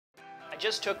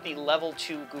just took the Level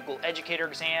 2 Google Educator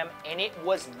exam, and it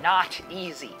was not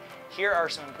easy. Here are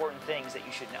some important things that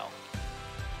you should know.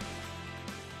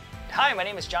 Hi, my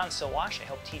name is John Sowash. I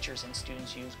help teachers and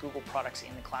students use Google products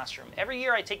in the classroom. Every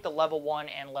year I take the Level 1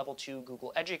 and Level 2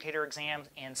 Google Educator exams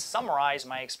and summarize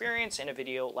my experience in a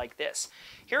video like this.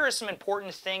 Here are some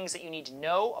important things that you need to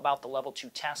know about the Level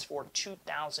 2 test for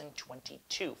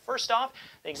 2022. First off,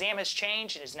 the exam has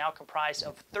changed. It is now comprised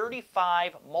of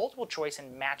 35 multiple choice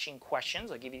and matching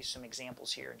questions. I'll give you some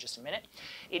examples here in just a minute.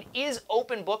 It is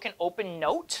open book and open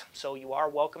note, so you are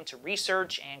welcome to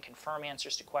research and confirm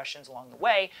answers to questions along the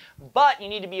way. But you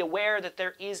need to be aware that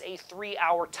there is a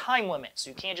 3-hour time limit,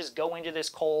 so you can't just go into this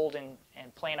cold and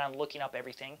plan on looking up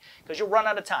everything because you'll run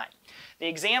out of time. The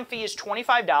exam fee is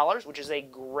 $25, which is a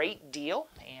great deal,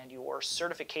 and your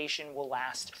certification will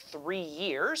last 3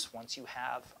 years once you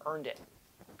have earned it.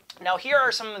 Now here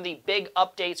are some of the big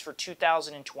updates for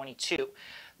 2022.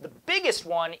 The biggest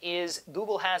one is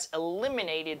Google has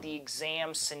eliminated the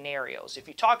exam scenarios. If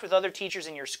you talked with other teachers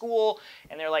in your school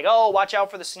and they're like, oh, watch out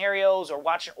for the scenarios or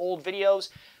watch old videos,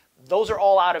 those are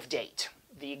all out of date.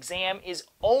 The exam is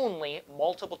only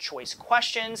multiple choice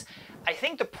questions. I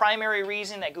think the primary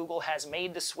reason that Google has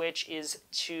made the switch is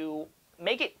to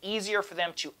make it easier for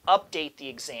them to update the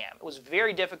exam. It was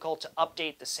very difficult to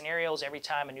update the scenarios every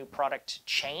time a new product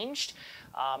changed.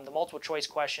 The multiple choice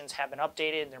questions have been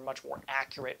updated and they're much more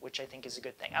accurate, which I think is a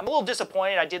good thing. I'm a little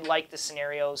disappointed. I did like the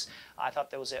scenarios. I thought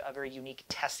that was a very unique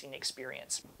testing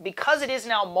experience. Because it is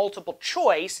now multiple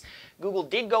choice, Google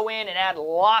did go in and add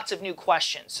lots of new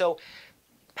questions. So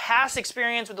past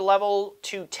experience with the Level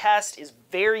 2 test is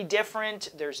very different.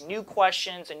 There's new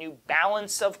questions, a new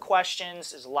balance of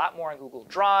questions. There's a lot more on Google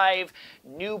Drive,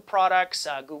 new products.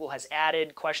 Google has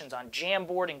added questions on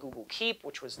Jamboard and Google Keep,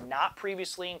 which was not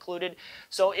previously included.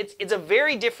 So it's a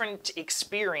very different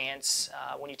experience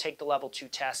when you take the Level 2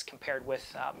 test compared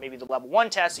with maybe the Level 1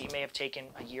 test that you may have taken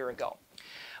a year ago.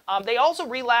 They also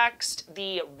relaxed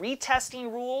the retesting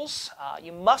rules.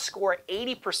 You must score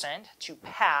 80% to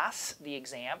pass the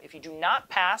exam. If you do not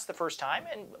pass the first time,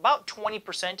 and about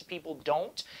 20% of people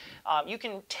don't, you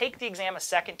can take the exam a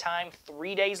second time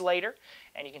 3 days later,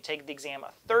 and you can take the exam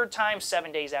a third time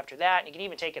 7 days after that, and you can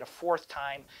even take it a fourth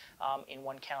time in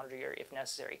 1 calendar year if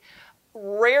necessary.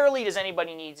 Rarely does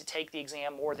anybody need to take the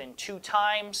exam more than 2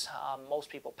 times. Most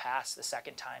people pass the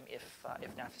second time if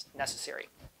necessary.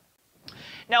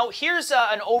 Now here's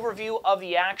an overview of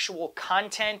the actual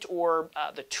content or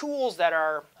the tools that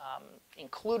are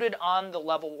included on the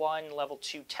Level 1, Level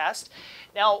 2 test.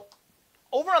 Now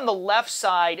over on the left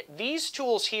side, these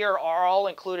tools here are all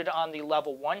included on the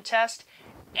Level 1 test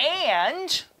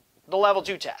and the Level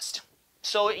 2 test.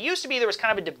 So it used to be there was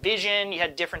kind of a division, you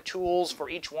had different tools for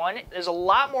each one. There's a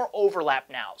lot more overlap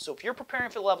now. So if you're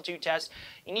preparing for the Level 2 test,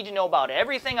 you need to know about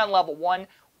everything on Level 1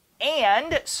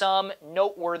 and some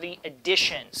noteworthy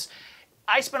additions.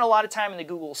 I spent a lot of time in the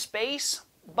Google space,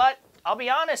 but I'll be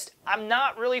honest, I'm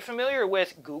not really familiar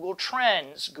with Google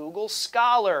Trends, Google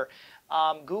Scholar,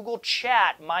 Google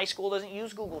Chat. My school doesn't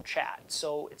use Google Chat,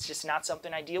 so it's just not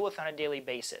something I deal with on a daily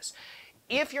basis.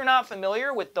 If you're not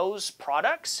familiar with those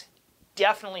products,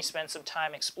 definitely spend some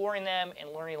time exploring them and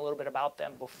learning a little bit about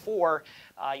them before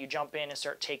you jump in and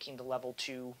start taking the Level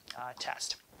 2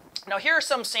 test. Now here are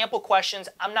some sample questions.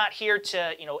 I'm not here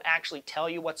to actually tell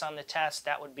you what's on the test.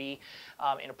 That would be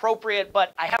inappropriate,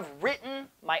 but I have written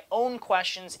my own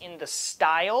questions in the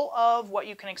style of what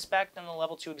you can expect in the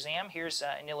Level 2 exam. Here's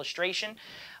an illustration.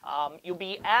 You'll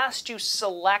be asked to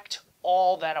select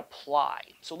all that apply.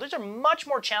 So these are much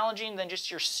more challenging than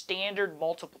just your standard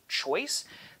multiple choice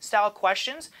style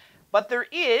questions. But there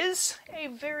is a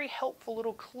very helpful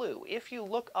little clue. If you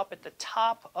look up at the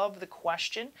top of the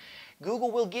question,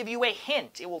 Google will give you a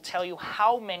hint. It will tell you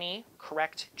how many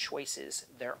correct choices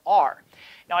there are.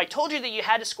 Now, I told you that you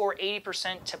had to score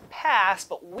 80% to pass,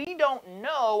 but we don't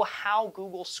know how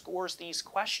Google scores these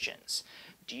questions.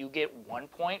 Do you get 1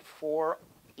 point for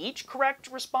each correct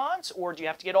response, or do you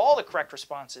have to get all the correct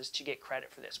responses to get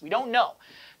credit for this? We don't know.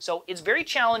 So it's very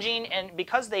challenging, and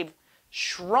because they've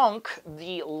shrunk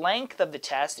the length of the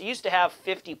test. It used to have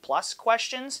 50+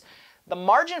 questions. The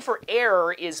margin for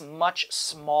error is much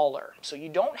smaller, so you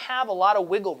don't have a lot of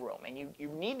wiggle room, and you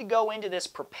need to go into this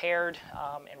prepared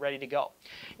and ready to go.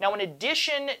 Now, in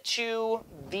addition to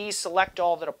these select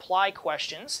all that apply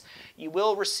questions, you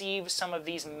will receive some of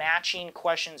these matching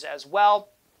questions as well,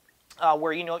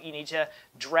 where you need to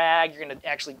drag. You're going to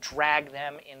actually drag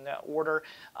them in the order.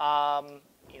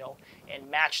 And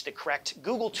match the correct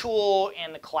Google tool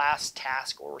and the class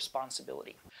task or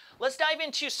responsibility. Let's dive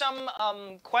into some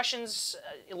questions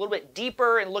a little bit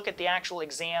deeper and look at the actual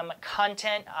exam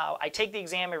content. I take the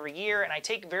exam every year and I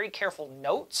take very careful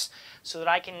notes so that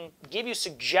I can give you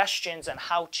suggestions on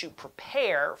how to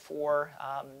prepare for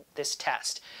this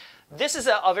test. This is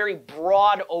a very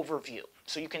broad overview.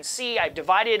 So you can see I've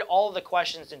divided all of the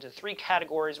questions into 3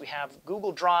 categories. We have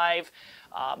Google Drive,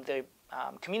 the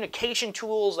communication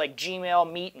tools like Gmail,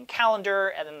 Meet, and Calendar,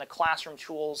 and then the classroom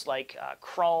tools like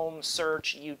Chrome,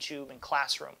 Search, YouTube, and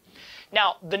Classroom.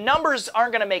 Now, the numbers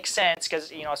aren't going to make sense because,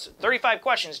 you know, it's 35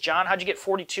 questions. John, how'd you get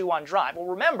 42 on Drive? Well,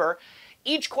 remember,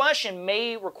 each question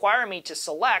may require me to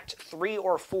select 3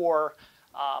 or 4,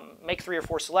 make 3 or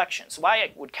 4 selections. So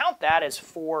I would count that as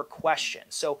 4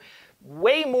 questions. So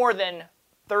way more than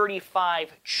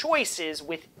 35 choices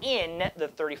within the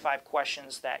 35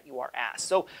 questions that you are asked.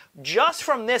 So just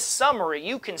from this summary,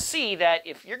 you can see that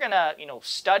if you're going to,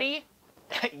 study,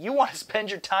 you want to spend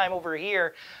your time over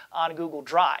here on Google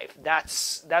Drive.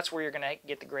 That's where you're going to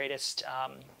get the greatest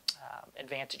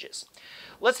advantages.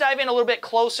 Let's dive in a little bit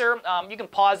closer. You can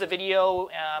pause the video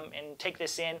and take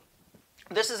this in.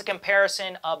 This is a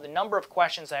comparison of the number of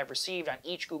questions I've received on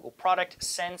each Google product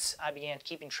since I began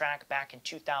keeping track back in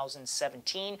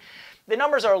 2017. The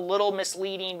numbers are a little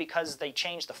misleading because they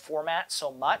changed the format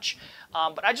so much,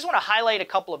 but I just want to highlight a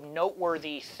couple of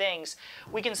noteworthy things.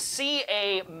 We can see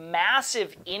a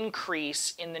massive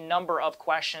increase in the number of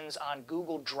questions on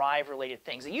Google Drive related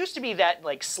things. It used to be that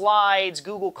like slides,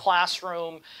 Google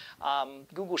Classroom,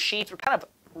 Google Sheets were kind of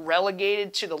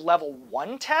relegated to the level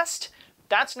 1 test.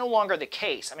 That's no longer the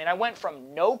case. I mean, I went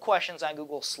from no questions on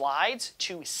Google Slides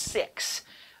to 6.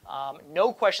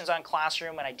 No questions on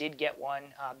Classroom, and I did get one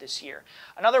this year.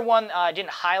 Another one I didn't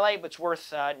highlight, but it's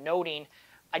worth noting,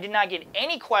 I did not get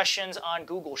any questions on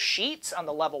Google Sheets on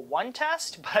the level 1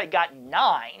 test, but I got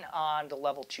 9 on the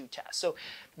level 2 test. So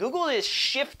Google is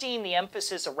shifting the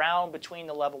emphasis around between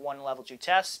the level 1 and level 2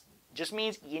 tests. Just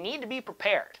means you need to be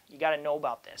prepared. You got to know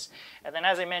about this. And then,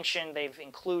 as I mentioned, they've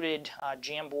included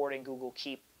Jamboard and Google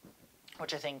Keep,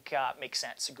 which I think makes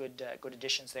sense. Good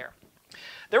additions there.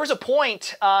 There was a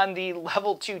point on the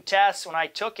level 2 test when I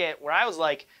took it where I was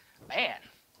like, man,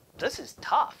 this is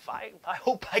tough. I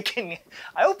hope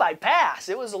I pass.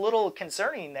 It was a little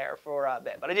concerning there for a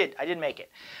bit, but I did make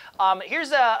it.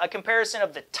 Here's a comparison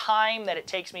of the time that it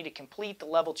takes me to complete the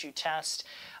level 2 test.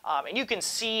 And you can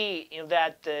see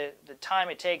that the time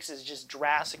it takes has just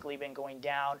drastically been going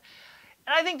down.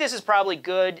 And I think this is probably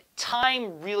good.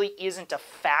 Time really isn't a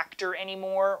factor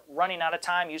anymore. Running out of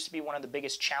time used to be one of the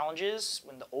biggest challenges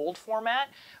in the old format.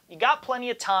 You got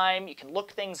plenty of time. You can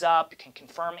look things up. You can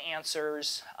confirm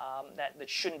answers. That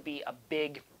shouldn't be a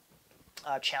big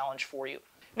challenge for you.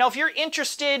 Now, if you're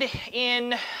interested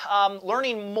in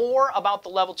learning more about the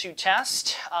level 2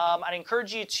 test, I'd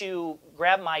encourage you to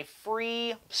grab my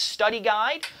free study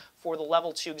guide for the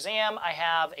level 2 exam. I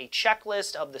have a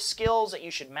checklist of the skills that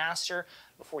you should master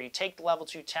before you take the level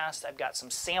 2 test. I've got some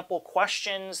sample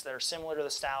questions that are similar to the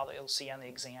style that you'll see on the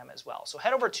exam as well. So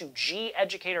head over to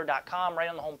geducator.com. Right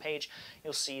on the home page,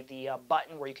 you'll see the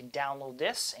button where you can download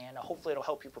this, and hopefully it'll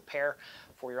help you prepare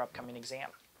for your upcoming exam.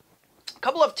 A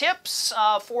couple of tips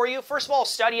for you. First of all,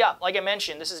 study up. Like I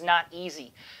mentioned, this is not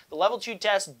easy. The level 2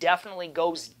 test definitely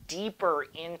goes deeper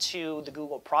into the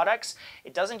Google products.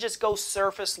 It doesn't just go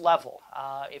surface level.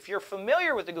 If you're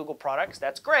familiar with the Google products,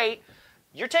 that's great.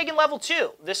 You're taking level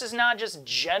 2. This is not just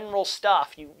general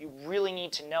stuff. You really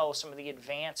need to know some of the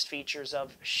advanced features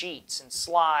of Sheets and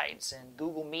Slides and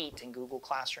Google Meet and Google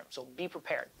Classroom. So be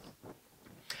prepared.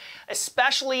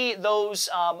 Especially those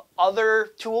other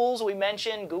tools we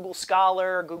mentioned, Google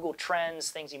Scholar, Google Trends,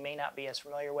 things you may not be as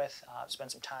familiar with.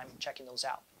 Spend some time checking those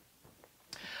out.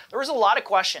 There was a lot of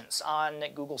questions on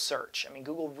Google Search. I mean,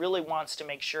 Google really wants to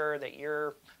make sure that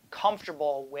you're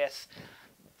comfortable with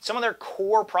some of their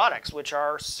core products, which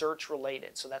are search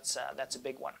related. So that's a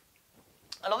big one.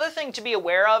 Another thing to be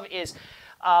aware of is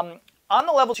on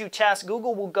the level 2 test,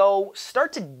 Google will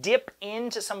start to dip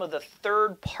into some of the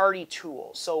third-party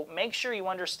tools. So make sure you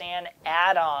understand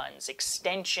add-ons,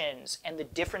 extensions, and the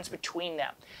difference between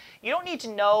them. You don't need to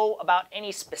know about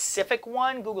any specific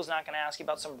one. Google's not going to ask you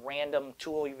about some random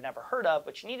tool you've never heard of,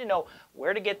 but you need to know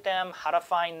where to get them, how to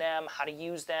find them, how to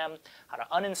use them, how to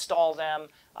uninstall them,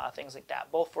 things like that,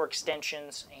 both for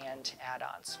extensions and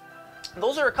add-ons.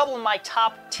 Those are a couple of my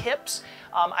top tips.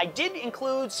 I did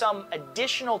include some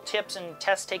additional tips and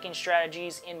test-taking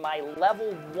strategies in my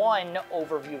Level 1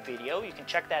 overview video. You can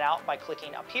check that out by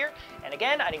clicking up here. And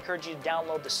again, I'd encourage you to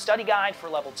download the study guide for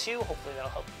Level 2. Hopefully that'll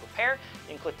help you prepare.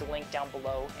 You can click the link down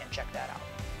below and check that out.